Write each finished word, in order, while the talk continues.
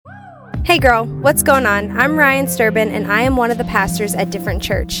Hey girl, what's going on? I'm Ry'Ann Sterban and I am one of the pastors at Different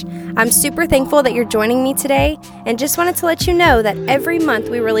Church. I'm super thankful that you're joining me today and just wanted to let you know that every month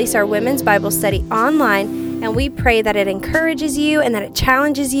we release our women's Bible study online and we pray that it encourages you and that it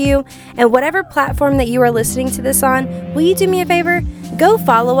challenges you. And whatever platform that you are listening to this on, will you do me a favor? Go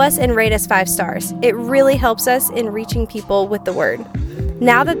follow us and rate us 5 stars. It really helps us in reaching people with the word.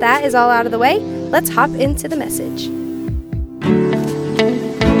 Now that is all out of the way, let's hop into the message.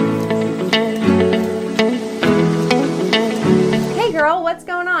 Hey girl, what's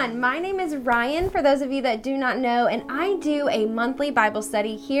going on? My name is Ry'Ann, for those of you that do not know, and I do a monthly Bible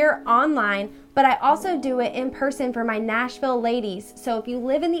study here online, but I also do it in person for my Nashville ladies. So if you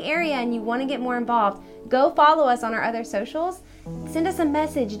live in the area and you want to get more involved, go follow us on our other socials. Send us a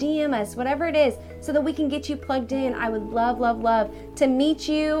message, DM us, whatever it is, so that we can get you plugged in. I would love to meet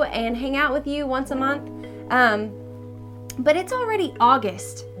you and hang out with you once a month. But it's already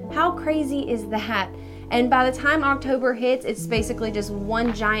August. How crazy is that? And by the time October hits, it's basically just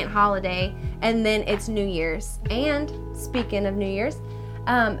one giant holiday, and then it's New Year's. And speaking of New Year's,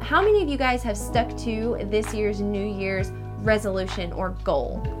 how many of you guys have stuck to this year's New Year's resolution or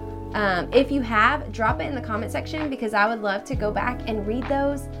goal? If you have, drop it in the comment section because I would love to go back and read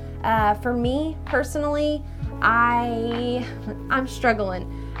those. For me, personally, I'm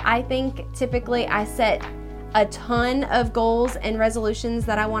struggling. I think typically I set a ton of goals and resolutions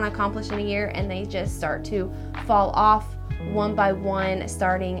that I want to accomplish in a year, and they just start to fall off one by one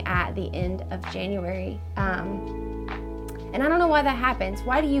starting at the end of January. And I don't know why that happens.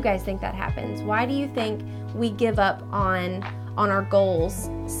 Why do you guys think that happens? Why do you think we give up on our goals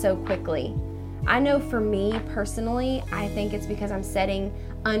so quickly? I know for me personally, I think it's because I'm setting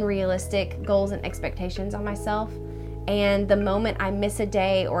unrealistic goals and expectations on myself. And the moment I miss a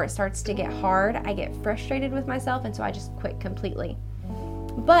day or it starts to get hard, I get frustrated with myself, and so I just quit completely.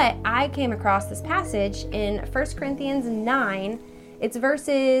 But I came across this passage in 1 Corinthians 9. It's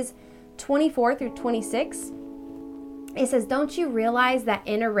verses 24 through 26. It says, "Don't you realize that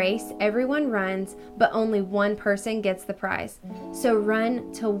in a race everyone runs, but only one person gets the prize? So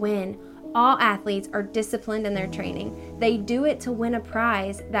run to win. All athletes are disciplined in their training. They do it to win a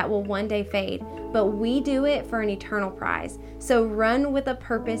prize that will one day fade, but we do it for an eternal prize. So run with a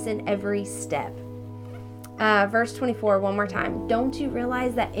purpose in every step." Verse 24, one more time. "Don't you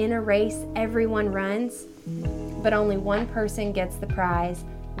realize that in a race everyone runs, but only one person gets the prize?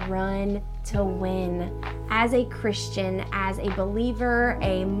 Run to win." As a Christian, as a believer,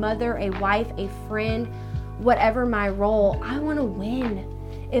 a mother, a wife, a friend, whatever my role, I want to win.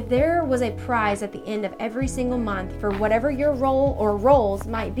 If there was a prize at the end of every single month for whatever your role or roles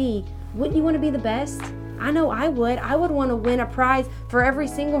might be, wouldn't you want to be the best? I know I would. I would want to win a prize for every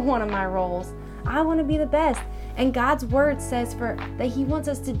single one of my roles. I want to be the best. And God's word says that He wants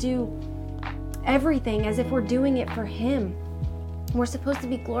us to do everything as if we're doing it for Him. We're supposed to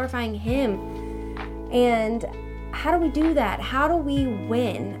be glorifying Him. And how do we do that? How do we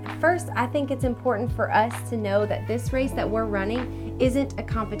win? First, I think it's important for us to know that this race that we're running isn't a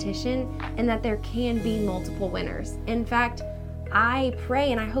competition and that there can be multiple winners. In fact, I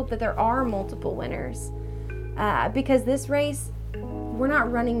pray and I hope that there are multiple winners because this race, we're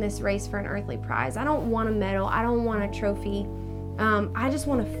not running this race for an earthly prize. I don't want a medal. I don't want a trophy. I just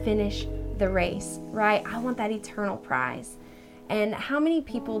want to finish the race, right? I want that eternal prize. And how many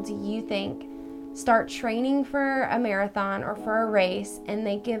people do you think start training for a marathon or for a race and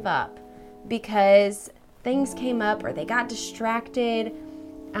they give up because things came up or they got distracted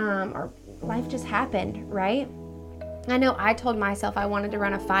or life just happened, right? I know I told myself I wanted to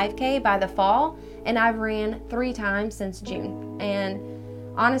run a 5K by the fall, and I've ran 3 times since June, and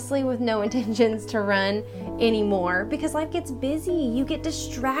honestly with no intentions to run anymore because life gets busy. You get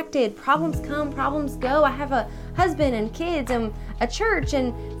distracted. Problems come, problems go. I have a husband and kids and a church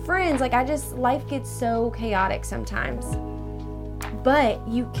and friends. Life gets so chaotic sometimes. But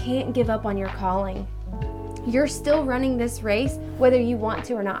you can't give up on your calling. You're still running this race whether you want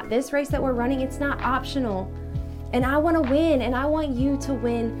to or not. This race that we're running, it's not optional. And I want to win, and I want you to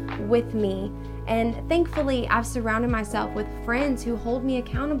win with me. And thankfully, I've surrounded myself with friends who hold me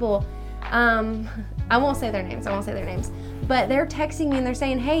accountable. I won't say their names, but they're texting me and they're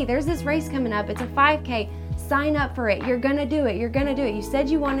saying, "Hey, there's this race coming up. It's a 5K. Sign up for it. You're going to do it. You're going to do it. You said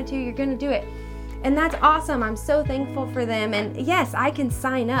you wanted to. You're going to do it." And that's awesome. I'm so thankful for them. And yes, I can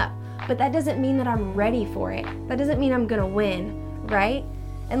sign up, but that doesn't mean that I'm ready for it. That doesn't mean I'm going to win, right?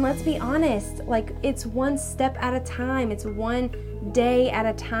 And let's be honest, it's one step at a time. It's one day at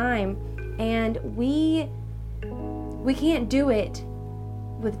a time. And we can't do it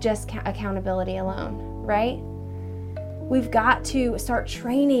with just accountability alone, right? we've got to start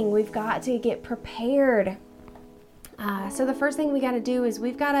training. We've got to get prepared. So the first thing we got to do is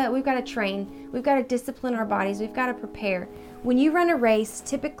we've got to train. We've got to discipline our bodies. We've got to prepare. When you run a race,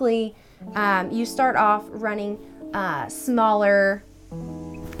 typically you start off running smaller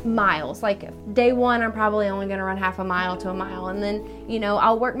miles. Like day one, I'm probably only going to run half a mile to a mile. And then,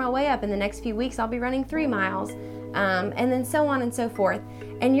 I'll work my way up. In the next few weeks, I'll be running 3 miles. And then so on and so forth.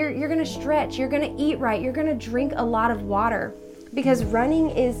 And you're going to stretch. You're going to eat right. You're going to drink a lot of water, because running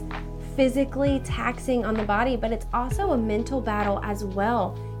is physically taxing on the body, but it's also a mental battle as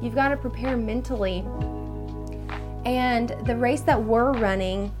well. You've got to prepare mentally. And the race that we're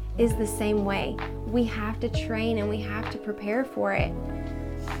running is the same way. We have to train and we have to prepare for it.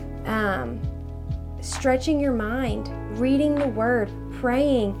 Stretching your mind, reading the word,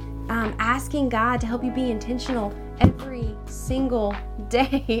 praying, asking God to help you be intentional every single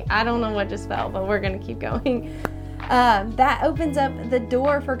day. I don't know what just fell, but we're going to keep going. That opens up the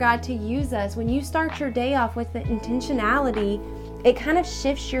door for God to use us. When you start your day off with the intentionality, it kind of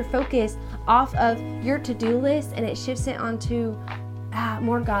shifts your focus off of your to-do list and it shifts it onto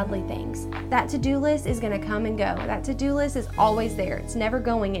more godly things. That to-do list is going to come and go. That to-do list is always there. It's never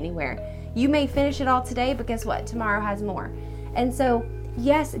going anywhere. You may finish it all today, but guess what? Tomorrow has more. And so,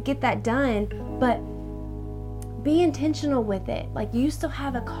 yes, get that done, but be intentional with it. Like, you still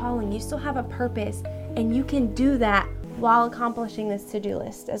have a calling, you still have a purpose, and you can do that while accomplishing this to-do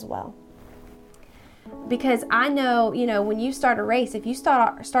list as well. Because I know, when you start a race, if you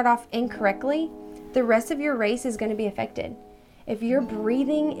start off incorrectly, the rest of your race is going to be affected. If your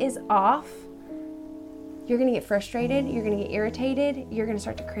breathing is off, you're going to get frustrated, you're going to get irritated, you're going to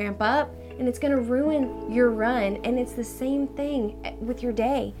start to cramp up, and it's going to ruin your run. And it's the same thing with your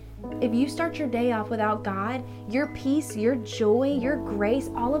day. If you start your day off without God, your peace, your joy, your grace,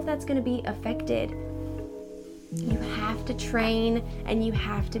 all of that's going to be affected. You have to train and you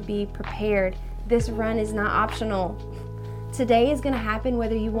have to be prepared. This run is not optional. Today is going to happen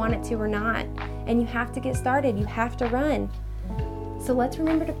whether you want it to or not. And you have to get started. You have to run. So let's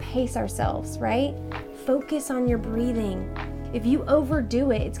remember to pace ourselves, right? Focus on your breathing. If you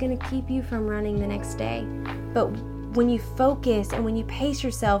overdo it, it's going to keep you from running the next day. But when you focus and when you pace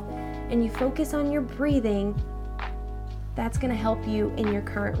yourself and you focus on your breathing, that's going to help you in your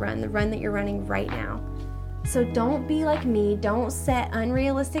current run, the run that you're running right now. So don't be like me. Don't set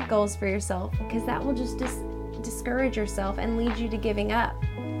unrealistic goals for yourself, because that will just discourage yourself and lead you to giving up.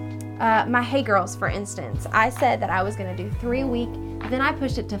 My Hey Girls, for instance, I said that I was going to do 3 a week, then I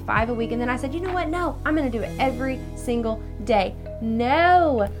pushed it to 5 a week, and then I said, you know what? No, I'm going to do it every single day.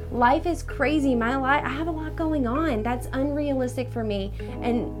 No, life is crazy. I have a lot going on. That's unrealistic for me,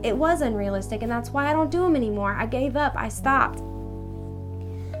 and it was unrealistic, and that's why I don't do them anymore. I gave up. I stopped.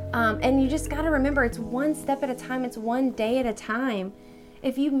 And you just got to remember, it's one step at a time. It's one day at a time.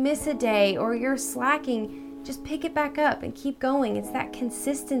 If you miss a day or you're slacking, just pick it back up and keep going. It's that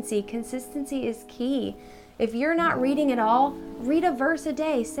consistency. Consistency is key. If you're not reading at all, read a verse a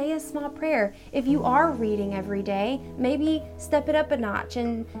day. Say a small prayer. If you are reading every day, maybe step it up a notch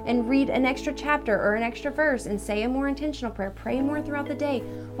and read an extra chapter or an extra verse and say a more intentional prayer. Pray more throughout the day.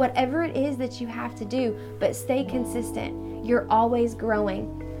 Whatever it is that you have to do, but stay consistent. You're always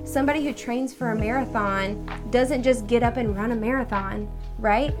growing. Somebody who trains for a marathon doesn't just get up and run a marathon,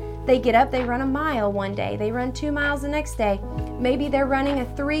 right? They get up, they run a mile one day, they run 2 miles the next day. Maybe they're running a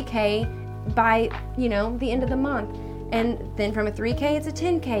 3K by, the end of the month. And then from a 3K, it's a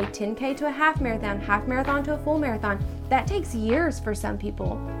 10K to a half marathon to a full marathon. That takes years for some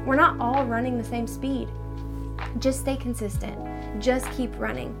people. We're not all running the same speed. Just stay consistent. Just keep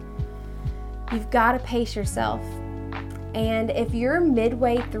running. You've got to pace yourself. And if you're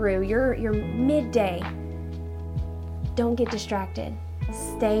midway through, you're midday, don't get distracted.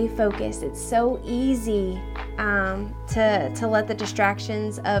 Stay focused. It's so easy to let the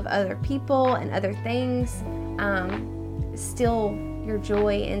distractions of other people and other things steal your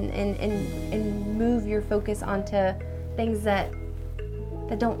joy and move your focus onto things that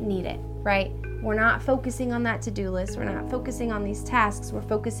don't need it, right? We're not focusing on that to-do list. We're not focusing on these tasks. We're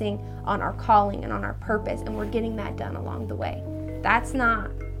focusing on our calling and on our purpose, and we're getting that done along the way. That's not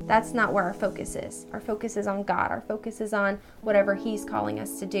where our focus is. Our focus is on God. Our focus is on whatever He's calling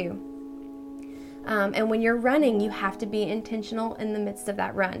us to do. And when you're running, you have to be intentional in the midst of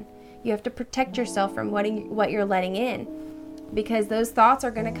that run. You have to protect yourself from what you're letting in, because those thoughts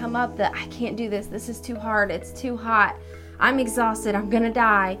are going to come up that I can't do this. This is too hard. It's too hot. I'm exhausted. I'm going to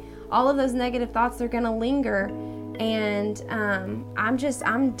die. All of those negative thoughts, they're going to linger. And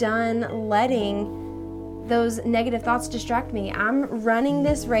I'm done letting those negative thoughts distract me. I'm running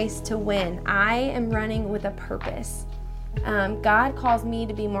this race to win. I am running with a purpose. God calls me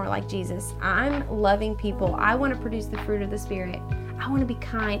to be more like Jesus. I'm loving people. I want to produce the fruit of the Spirit. I want to be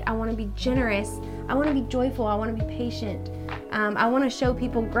kind. I want to be generous. I want to be joyful. I want to be patient. I want to show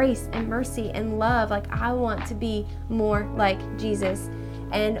people grace and mercy and love. Like, I want to be more like Jesus.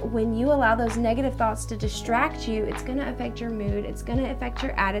 And when you allow those negative thoughts to distract you, it's going to affect your mood. It's going to affect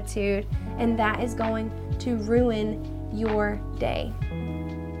your attitude. And that is going to ruin your day.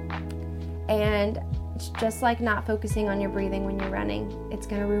 And just like not focusing on your breathing when you're running, it's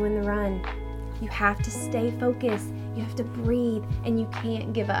going to ruin the run. You have to stay focused. You have to breathe, and you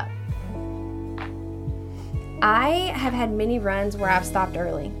can't give up. I have had many runs where I've stopped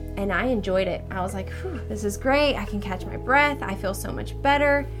early, and I enjoyed it. I was like, this is great. I can catch my breath. I feel so much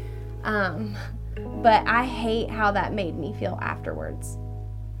better. But I hate how that made me feel afterwards.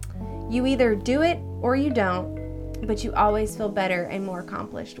 You either do it or you don't, but you always feel better and more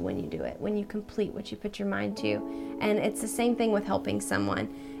accomplished when you do it, when you complete what you put your mind to. And it's the same thing with helping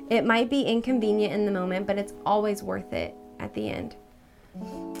someone. It might be inconvenient in the moment, but it's always worth it at the end.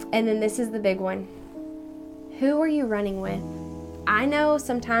 And then this is the big one. Who are you running with? I know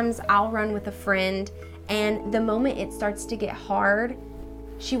sometimes I'll run with a friend, and the moment it starts to get hard,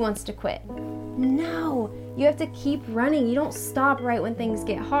 she wants to quit. No, you have to keep running. You don't stop right when things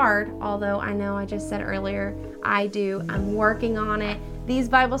get hard, although I know I just said earlier, I do. I'm working on it. These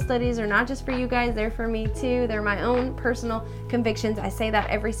Bible studies are not just for you guys, they're for me too. They're my own personal convictions. I say that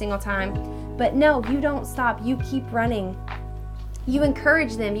every single time. But no, you don't stop. You keep running. You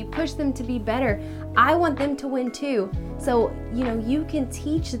encourage them. You push them to be better. I want them to win too. So, you can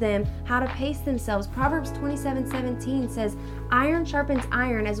teach them how to pace themselves. Proverbs 27:17 says, iron sharpens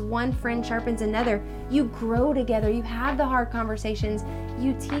iron as one friend sharpens another. You grow together. You have the hard conversations.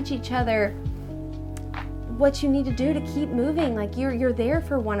 You teach each other what you need to do to keep moving. Like, you're there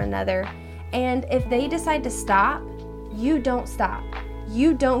for one another. And if they decide to stop, you don't stop.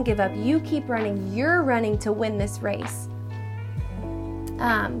 You don't give up. You keep running. You're running to win this race.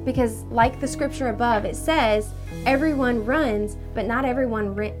 Because like the scripture above, it says, everyone runs, but not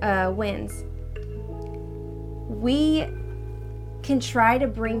everyone wins. We can try to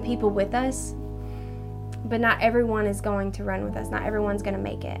bring people with us, but not everyone is going to run with us. Not everyone's going to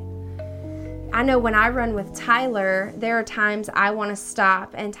make it. I know when I run with Tyler, there are times I want to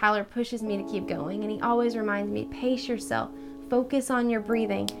stop, and Tyler pushes me to keep going, and he always reminds me, pace yourself, focus on your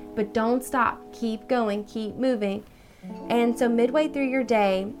breathing, but don't stop. Keep going, keep moving. And so midway through your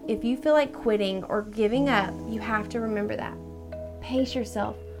day, if you feel like quitting or giving up, you have to remember that. Pace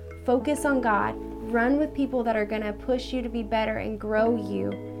yourself. Focus on God. Run with people that are going to push you to be better and grow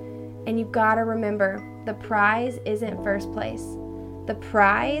you. And you've got to remember, the prize isn't first place. The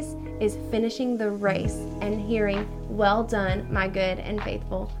prize is finishing the race and hearing, well done, my good and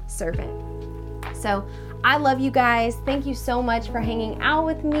faithful servant. So I love you guys. Thank you so much for hanging out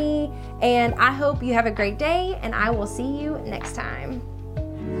with me. And I hope you have a great day, and I will see you next time.